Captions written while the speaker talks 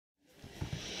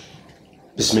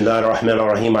بسم الله الرحمن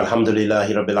الرحيم الحمد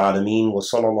لله رب العالمين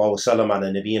وصلى الله وسلم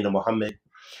على نبينا محمد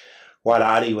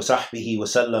وعلى آله وصحبه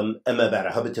وسلم أما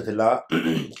بعد. أحبتي في الله.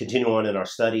 Continue on in our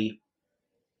study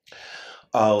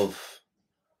of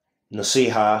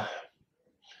Nasiha.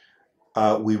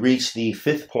 We reach the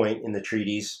fifth point in the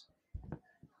treatise.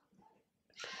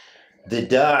 The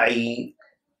da'i,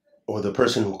 or the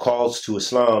person who calls to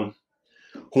Islam,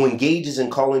 who engages in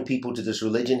calling people to this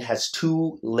religion, has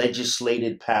two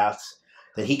legislated paths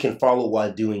that he can follow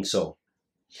while doing so.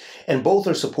 And both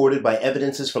are supported by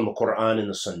evidences from the Quran and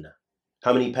the Sunna.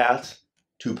 How many paths?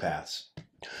 Two paths.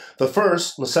 The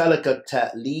first, مسالك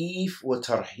التأليف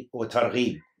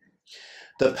وترغيب,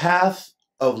 the path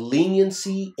of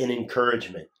leniency and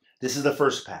encouragement. This is the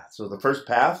first path. So the first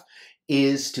path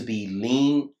is to be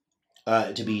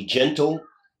to be gentle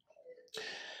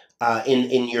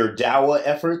in your dawah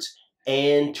efforts,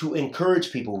 and to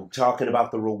encourage people, talking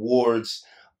about the rewards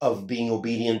of being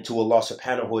obedient to Allah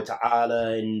subhanahu wa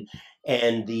ta'ala,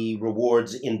 and the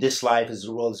rewards in this life as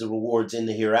well as the rewards in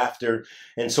the hereafter,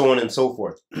 and so on and so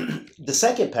forth. The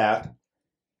second path,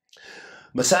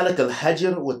 مسالك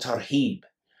الهجر والترهيب.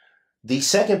 The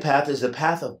second path is the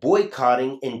path of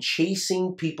boycotting and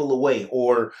chasing people away,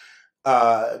 or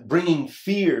bringing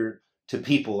fear to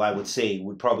people, I would say,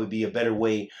 would probably be a better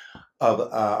way of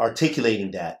articulating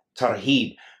that.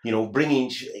 Tarhib, bringing,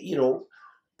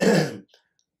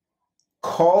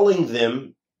 calling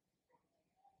them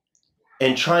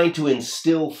and trying to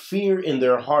instill fear in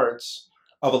their hearts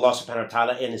of Allah subhanahu wa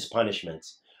ta'ala and his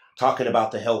punishments. Talking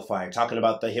about the hellfire, talking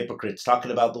about the hypocrites,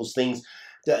 talking about those things,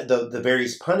 the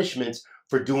various punishments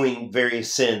for doing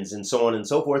various sins, and so on and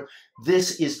so forth.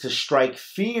 This is to strike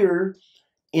fear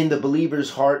in the believer's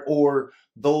heart, or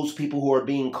those people who are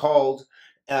being called,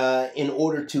 in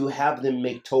order to have them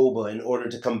make tawbah, in order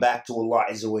to come back to Allah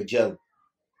Azza wa Jal.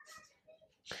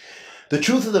 The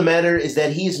truth of the matter is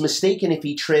that he is mistaken if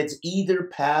he treads either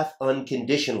path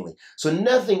unconditionally. So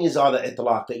nothing is ala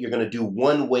itlaq, that you're going to do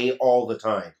one way all the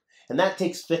time. And that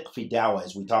takes fiqh fi dawah,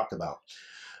 as we talked about.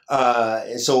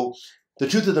 So the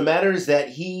truth of the matter is that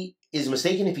he is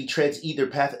mistaken if he treads either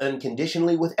path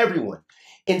unconditionally with everyone.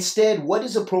 Instead, what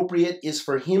is appropriate is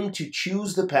for him to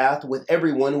choose the path with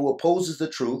everyone who opposes the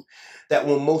truth, that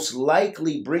will most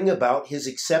likely bring about his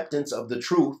acceptance of the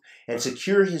truth and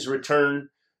secure his return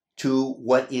to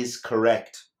what is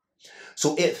correct.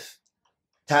 So if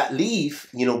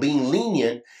ta'lif, being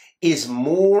lenient, is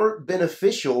more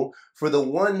beneficial for the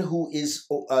one who is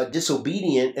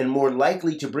disobedient and more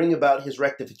likely to bring about his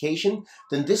rectification,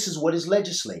 then this is what is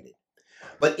legislated.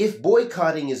 But if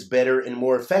boycotting is better and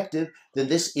more effective, then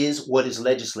this is what is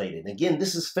legislated. Again,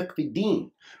 this is fiqh fi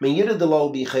din.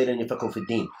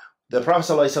 The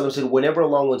Prophet ﷺ said, whenever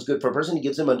Allah wants good for a person, he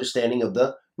gives him understanding of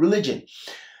the religion.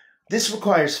 This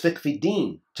requires fiqh fi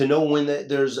din, to know when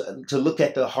to look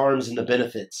at the harms and the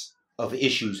benefits of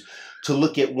issues, to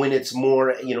look at when it's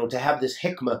more, to have this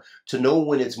hikmah, to know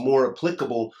when it's more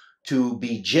applicable to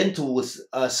be gentle with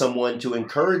someone, to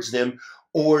encourage them,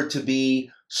 or to be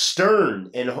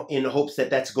stern in hopes that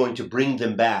that's going to bring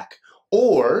them back.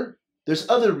 Or there's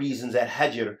other reasons that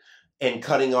hajr and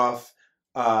cutting off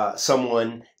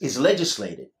someone is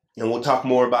legislated. And we'll talk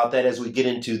more about that as we get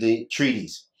into the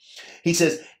treatise. He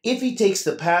says, if he takes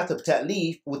the path of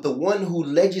ta'lif with the one who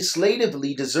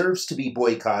legislatively deserves to be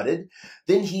boycotted,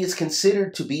 then he is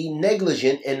considered to be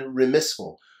negligent and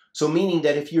remissful. So meaning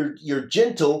that if you're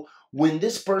gentle, when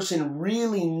this person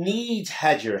really needs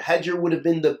hajr would have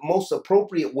been the most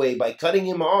appropriate way, by cutting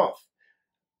him off,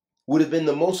 would have been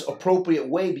the most appropriate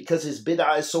way, because his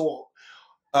bid'ah is so,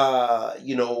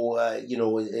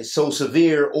 is so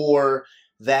severe, or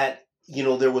that,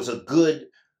 there was a good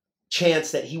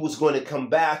chance that he was going to come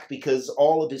back because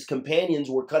all of his companions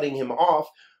were cutting him off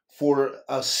for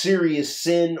a serious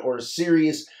sin or a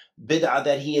serious bid'ah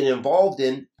that he had involved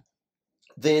in,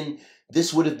 then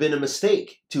this would have been a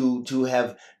mistake to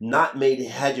have not made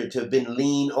hajr, to have been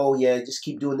lean. Oh yeah, just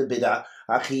keep doing the bid'ah.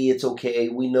 Akhi, it's okay.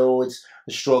 We know it's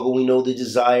a struggle. We know the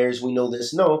desires. We know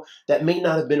this. No, that may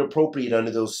not have been appropriate under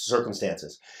those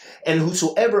circumstances. And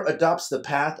whosoever adopts the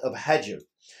path of hajr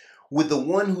with the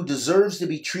one who deserves to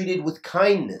be treated with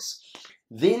kindness,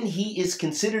 then he is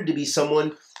considered to be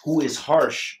someone who is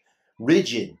harsh,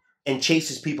 rigid, and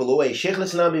chases people away. Shaykh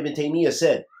al-Islam ibn Taymiyyah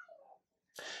said,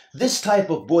 this type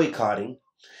of boycotting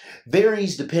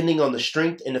varies depending on the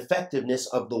strength and effectiveness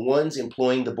of the ones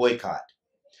employing the boycott,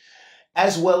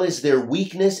 as well as their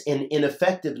weakness and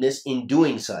ineffectiveness in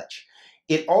doing such.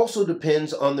 It also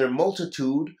depends on their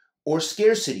multitude or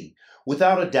scarcity.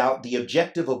 Without a doubt, the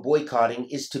objective of boycotting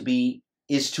is to be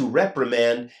is to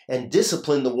reprimand and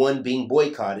discipline the one being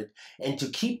boycotted and to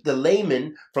keep the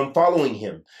layman from following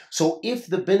him. So if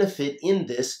the benefit in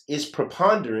this is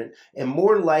preponderant and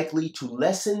more likely to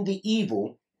lessen the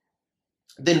evil,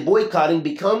 then boycotting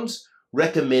becomes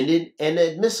recommended and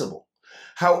admissible.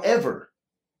 However,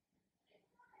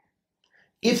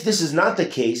 if this is not the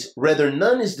case, rather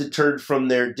none is deterred from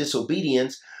their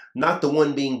disobedience, not the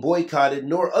one being boycotted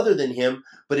nor other than him,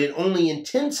 but it only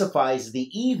intensifies the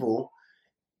evil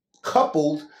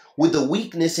coupled with the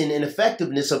weakness and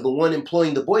ineffectiveness of the one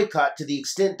employing the boycott to the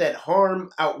extent that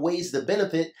harm outweighs the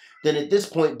benefit, then at this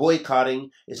point boycotting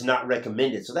is not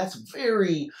recommended. So that's a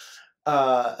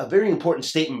very important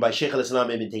statement by Shaykh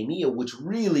al-Islam ibn Taymiyyah, which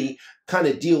really kind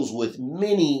of deals with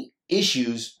many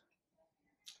issues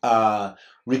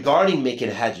regarding making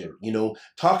hajr,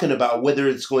 talking about whether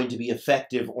it's going to be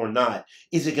effective or not.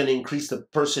 Is it going to increase the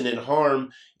person in harm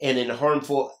and in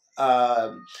harmful,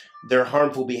 their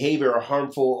harmful behavior or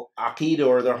harmful aqeedah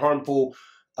or their harmful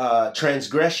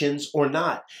transgressions or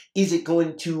not? How is it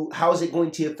going to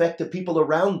affect the people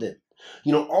around them?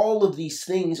 All of these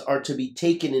things are to be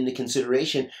taken into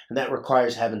consideration, and that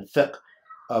requires having fiqh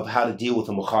of how to deal with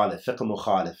a mukhalif, fiqh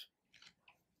mukhalif.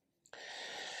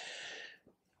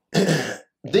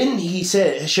 Then he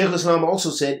said, Shaykh al-Islam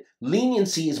also said,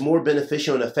 leniency is more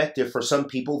beneficial and effective for some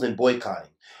people than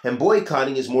boycotting. And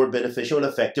boycotting is more beneficial and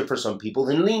effective for some people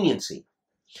than leniency.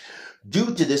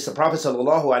 Due to this, the Prophet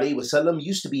ﷺ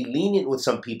used to be lenient with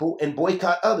some people and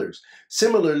boycott others.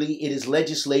 Similarly, it is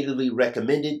legislatively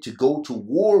recommended to go to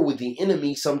war with the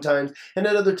enemy sometimes, and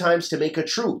at other times to make a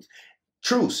truce,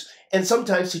 and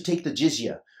sometimes to take the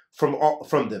jizya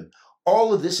from them.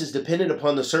 All of this is dependent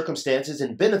upon the circumstances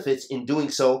and benefits in doing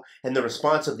so, and the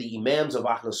response of the imams of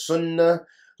Ahl Sunnah,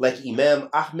 like Imam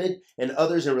Ahmed and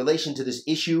others in relation to this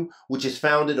issue, which is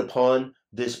founded upon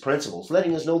these principles,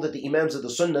 letting us know that the imams of the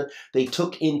Sunnah, they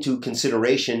took into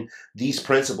consideration these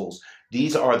principles.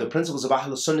 These are the principles of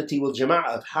Ahl Sunnati wal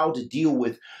Jama'ah of how to deal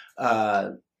with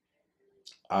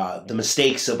the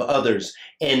mistakes of others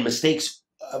and mistakes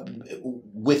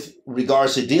with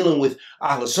regards to dealing with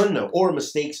Ahl Sunnah, or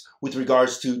mistakes with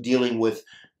regards to dealing with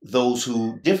those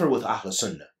who differ with Ahl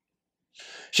Sunnah.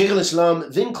 Shaykh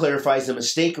al-Islam then clarifies the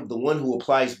mistake of the one who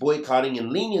applies boycotting and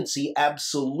leniency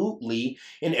absolutely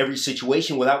in every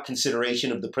situation without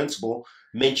consideration of the principle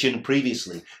mentioned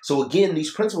previously. So again,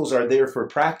 these principles are there for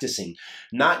practicing,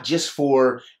 not just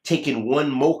for taking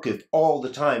one mawqif all the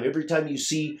time. Every time you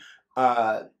see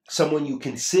someone you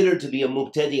consider to be a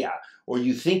mubtadi'ah, or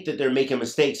you think that they're making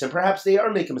mistakes, and perhaps they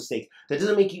are making mistakes, that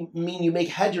doesn't mean you make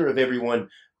hajr of everyone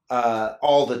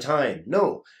all the time.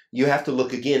 No, you have to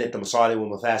look again at the masalih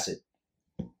wal mafasid.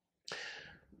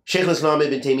 Shaykh al-Islam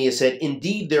ibn Taymiyyah said,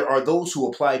 indeed, there are those who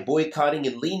apply boycotting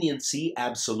and leniency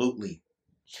absolutely.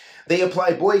 They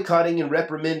apply boycotting and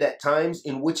reprimand at times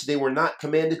in which they were not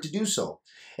commanded to do so.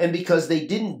 And because they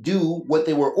didn't do what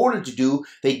they were ordered to do,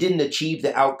 they didn't achieve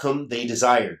the outcome they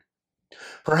desired.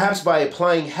 Perhaps by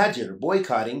applying hajr,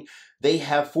 boycotting, they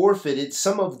have forfeited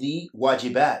some of the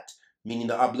wajibat, meaning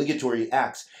the obligatory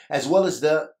acts, as well as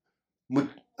the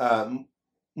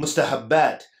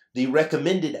mustahabbat, the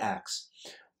recommended acts.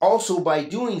 Also, by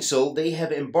doing so, they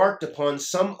have embarked upon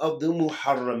some of the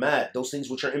muharramat, those things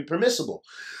which are impermissible,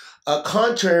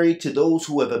 contrary to those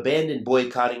who have abandoned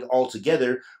boycotting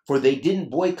altogether, for they didn't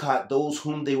boycott those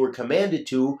whom they were commanded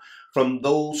to, from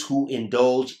those who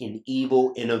indulge in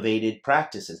evil, innovative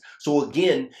practices. So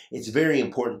again, it's very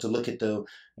important to look at the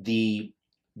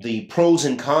pros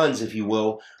and cons, if you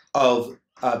will, of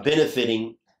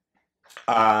benefiting,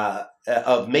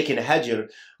 of making a hajr,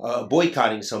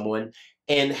 boycotting someone,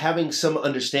 and having some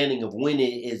understanding of when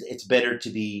it's better to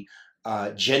be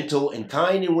gentle and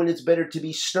kind, and when it's better to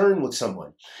be stern with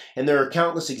someone. And there are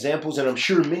countless examples, and I'm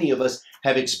sure many of us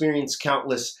have experienced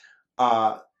countless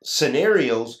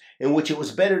scenarios in which it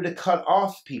was better to cut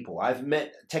off people. I've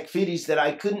met takfiris that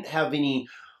we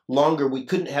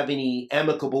couldn't have any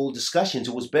amicable discussions.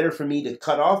 It was better for me to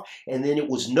cut off, and then it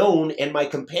was known, and my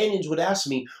companions would ask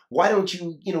me, why don't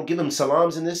you, give him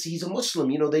salams and this? He's a Muslim.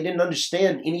 They didn't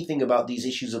understand anything about these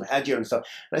issues of hajr and stuff.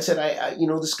 And I said,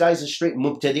 this guy's a straight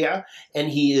mubtadi'ah, and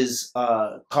he is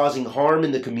causing harm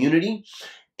in the community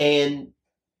and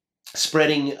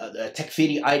spreading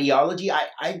takfiri ideology. I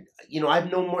have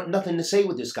nothing to say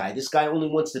with this guy. This guy only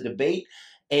wants to debate,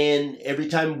 and every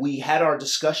time we had our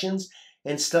discussions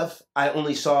and stuff, I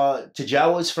only saw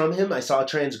tajawuz from him. I saw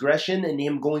transgression and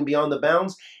him going beyond the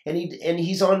bounds, and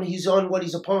he's on what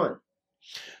he's upon.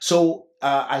 So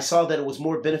I saw that it was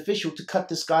more beneficial to cut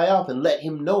this guy off and let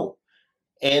him know,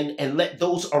 and let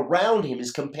those around him,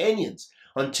 his companions,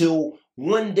 until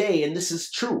one day, and this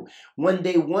is true, one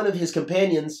day one of his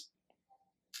companions,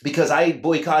 because I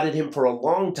boycotted him for a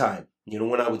long time. You know,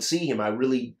 when I would see him, I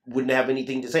really wouldn't have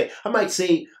anything to say. I might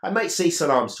say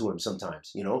salams to him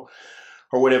sometimes, you know,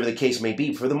 or whatever the case may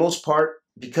be. For the most part,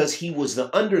 because he was the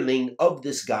underling of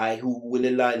this guy who,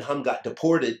 walillah alham, got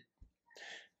deported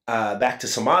back to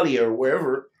Somalia or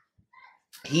wherever,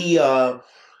 he,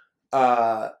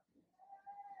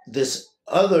 this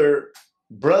other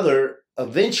brother,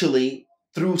 eventually,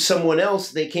 through someone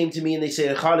else, they came to me and they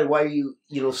said, Khalid, why are you,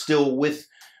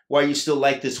 why are you still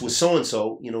like this with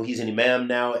so-and-so? You know, he's an imam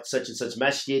now at such and such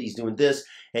masjid. He's doing this.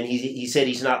 And he said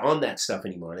he's not on that stuff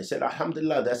anymore. And I said,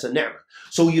 alhamdulillah, that's a ni'mah.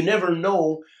 So you never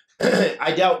know.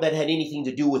 I doubt that had anything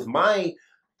to do with my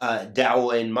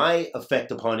da'wah and my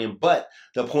effect upon him. But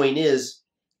the point is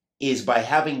by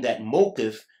having that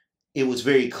mawqif, it was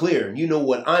very clear. And you know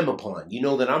what I'm upon. You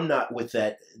know that I'm not with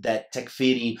that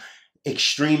takfiri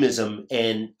extremism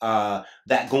and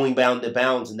that going beyond the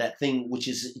bounds and that thing which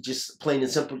is just plain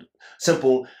and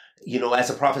simple. You know, as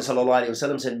the Prophet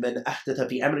ﷺ said, "Man ahdatha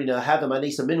fi amrina hadha ma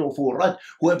laysa minhu fahuwa rad."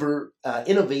 Whoever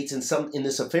innovates in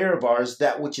this affair of ours,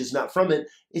 that which is not from it,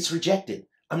 it's rejected.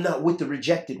 I'm not with the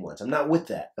rejected ones. I'm not with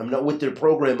that. I'm not with their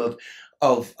program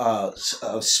of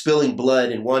spilling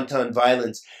blood and wanton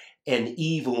violence and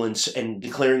evil and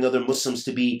declaring other Muslims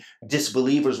to be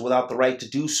disbelievers without the right to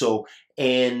do so,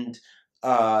 and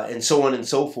so on and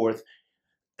so forth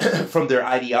from their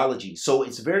ideology. So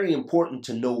it's very important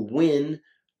to know when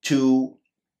to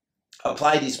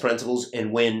apply these principles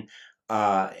and when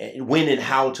and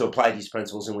how to apply these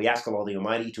principles. And we ask Allah the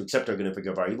Almighty to accept our good and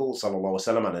forgive our evil. Sallallahu alaihi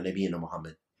wasallam ala nabiyyina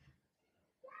Muhammad.